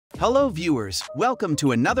Hello viewers, welcome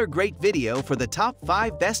to another great video for the top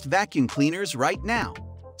 5 best vacuum cleaners right now.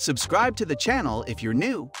 Subscribe to the channel if you're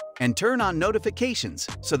new, and turn on notifications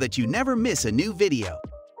so that you never miss a new video.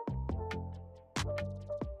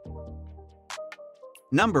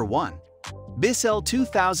 Number 1. BISSELL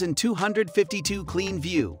 2252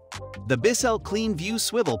 CleanView. The BISSELL CleanView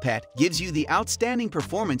Swivel Pet gives you the outstanding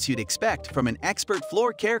performance you'd expect from an expert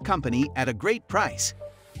floor care company at a great price.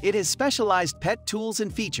 It has specialized pet tools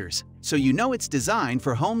and features, so you know it's designed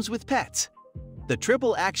for homes with pets. The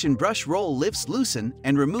triple-action brush roll lifts, loosen,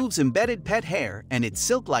 and removes embedded pet hair, and its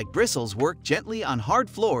silk-like bristles work gently on hard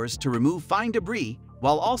floors to remove fine debris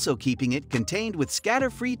while also keeping it contained with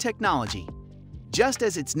scatter-free technology. Just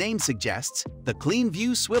as its name suggests, the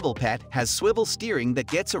CleanView Swivel Pet has swivel steering that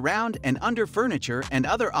gets around and under furniture and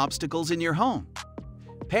other obstacles in your home.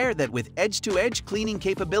 Pair that with edge-to-edge cleaning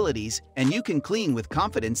capabilities, and you can clean with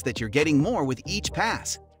confidence that you're getting more with each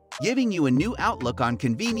pass, giving you a new outlook on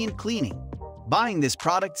convenient cleaning. Buying this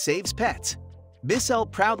product saves pets. BISSELL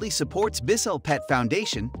proudly supports BISSELL Pet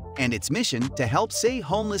Foundation and its mission to help save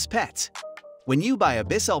homeless pets. When you buy a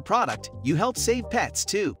BISSELL product, you help save pets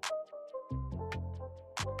too.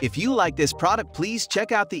 If you like this product, please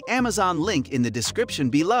check out the Amazon link in the description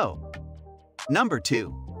below. Number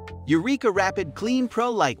 2. Eureka RapidClean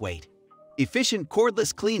Pro Lightweight. Efficient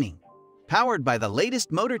cordless cleaning. Powered by the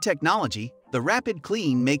latest motor technology, the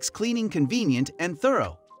RapidClean makes cleaning convenient and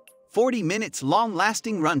thorough. 40 minutes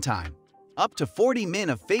long-lasting runtime. Up to 40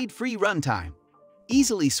 min of fade-free runtime.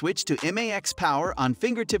 Easily switch to max power on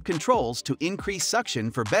fingertip controls to increase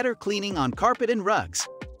suction for better cleaning on carpet and rugs.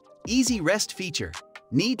 Easy rest feature.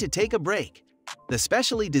 Need to take a break? The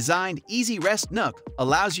specially designed Easy Rest Nook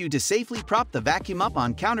allows you to safely prop the vacuum up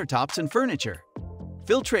on countertops and furniture.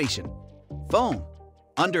 Filtration. Foam.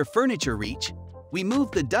 Under furniture reach, we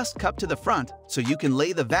move the dust cup to the front so you can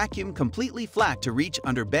lay the vacuum completely flat to reach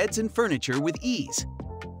under beds and furniture with ease.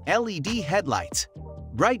 LED headlights.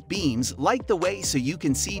 Bright beams light the way so you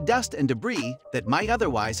can see dust and debris that might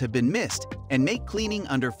otherwise have been missed and make cleaning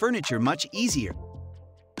under furniture much easier.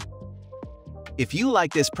 If you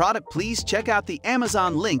like this product, please check out the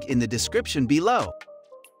Amazon link in the description below.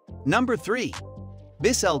 Number 3.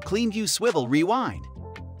 BISSELL CleanView Swivel Rewind.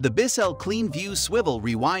 The BISSELL CleanView Swivel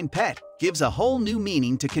Rewind Pet gives a whole new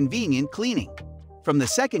meaning to convenient cleaning. From the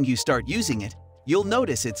second you start using it, you'll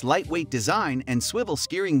notice its lightweight design and swivel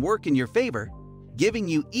steering work in your favor, giving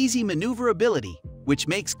you easy maneuverability, which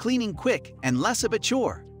makes cleaning quick and less of a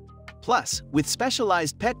chore. Plus, with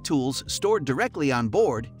specialized pet tools stored directly on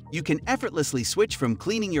board, you can effortlessly switch from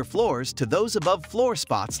cleaning your floors to those above floor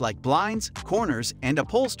spots like blinds, corners, and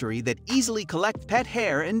upholstery that easily collect pet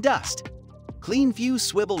hair and dust. CleanView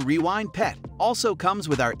Swivel Rewind Pet also comes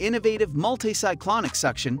with our innovative multi-cyclonic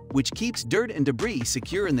suction, which keeps dirt and debris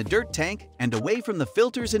secure in the dirt tank and away from the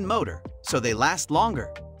filters and motor, so they last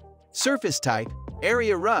longer. Surface type: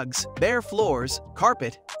 area rugs, bare floors,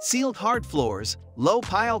 carpet, sealed hard floors,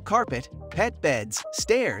 low-pile carpet, pet beds,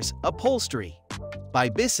 stairs, upholstery. By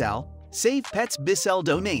BISSELL, Save Pets. BISSELL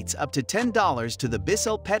donates up to $10 to the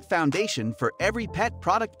BISSELL Pet Foundation for every pet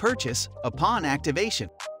product purchase upon activation.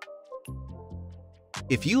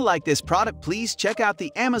 If you like this product, please check out the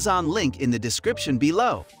Amazon link in the description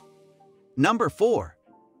below. Number 4.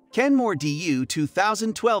 Kenmore DU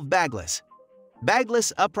 2012 Bagless.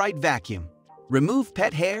 Bagless Upright Vacuum. Remove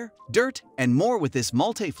pet hair, dirt, and more with this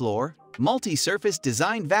multi-floor, multi-surface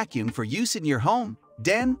designed vacuum for use in your home,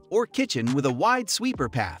 den, or kitchen with a wide sweeper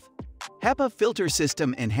path. HEPA filter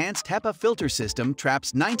system. Enhanced HEPA filter system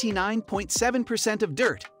traps 99.7% of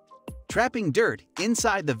dirt, trapping dirt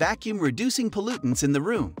inside the vacuum, reducing pollutants in the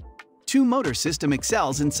room. 2 motor system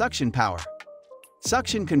excels in suction power.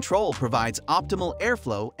 Suction control provides optimal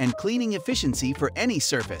airflow and cleaning efficiency for any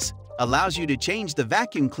surface. Allows you to change the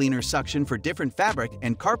vacuum cleaner suction for different fabric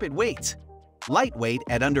and carpet weights. Lightweight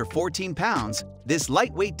at under 14 pounds, this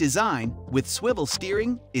lightweight design with swivel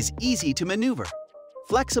steering is easy to maneuver.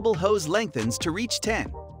 Flexible hose lengthens to reach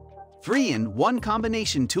 10. 3-in-1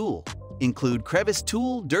 combination tool. Include crevice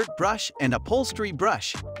tool, dirt brush, and upholstery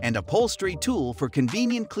brush, and upholstery tool for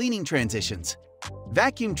convenient cleaning transitions.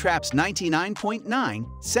 Vacuum traps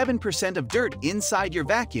 99.97% of dirt inside your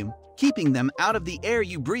vacuum, keeping them out of the air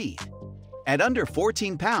you breathe. At under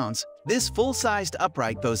 14 pounds, this full-sized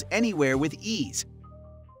upright goes anywhere with ease.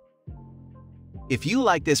 If you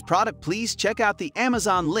like this product, please check out the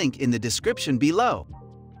Amazon link in the description below.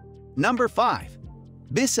 Number 5.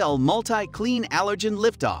 BISSELL MultiClean Allergen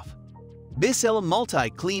Liftoff. BISSELL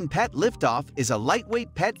MultiClean Pet Liftoff is a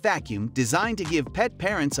lightweight pet vacuum designed to give pet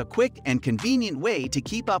parents a quick and convenient way to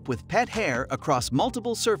keep up with pet hair across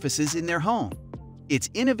multiple surfaces in their home. Its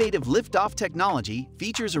innovative lift-off technology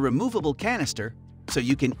features a removable canister so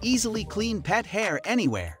you can easily clean pet hair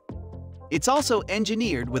anywhere. It's also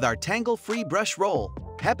engineered with our tangle-free brush roll,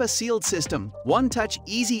 HEPA-sealed system, one-touch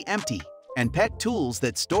easy empty, and pet tools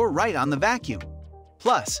that store right on the vacuum.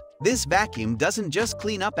 Plus, this vacuum doesn't just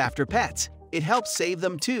clean up after pets, it helps save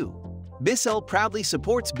them too. BISSELL proudly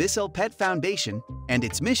supports BISSELL Pet Foundation and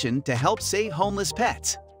its mission to help save homeless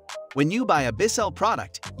pets. When you buy a BISSELL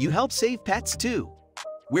product, you help save pets too.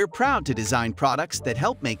 We're proud to design products that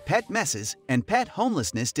help make pet messes and pet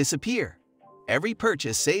homelessness disappear. Every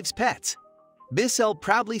purchase saves pets. BISSELL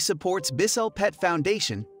proudly supports BISSELL Pet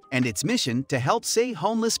Foundation and its mission to help save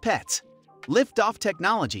homeless pets. Lift-off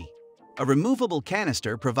technology. A removable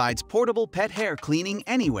canister provides portable pet hair cleaning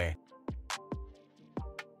anywhere.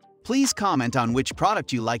 Please comment on which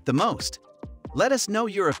product you like the most. Let us know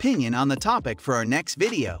your opinion on the topic for our next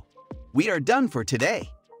video. We are done for today.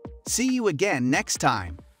 See you again next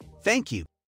time. Thank you.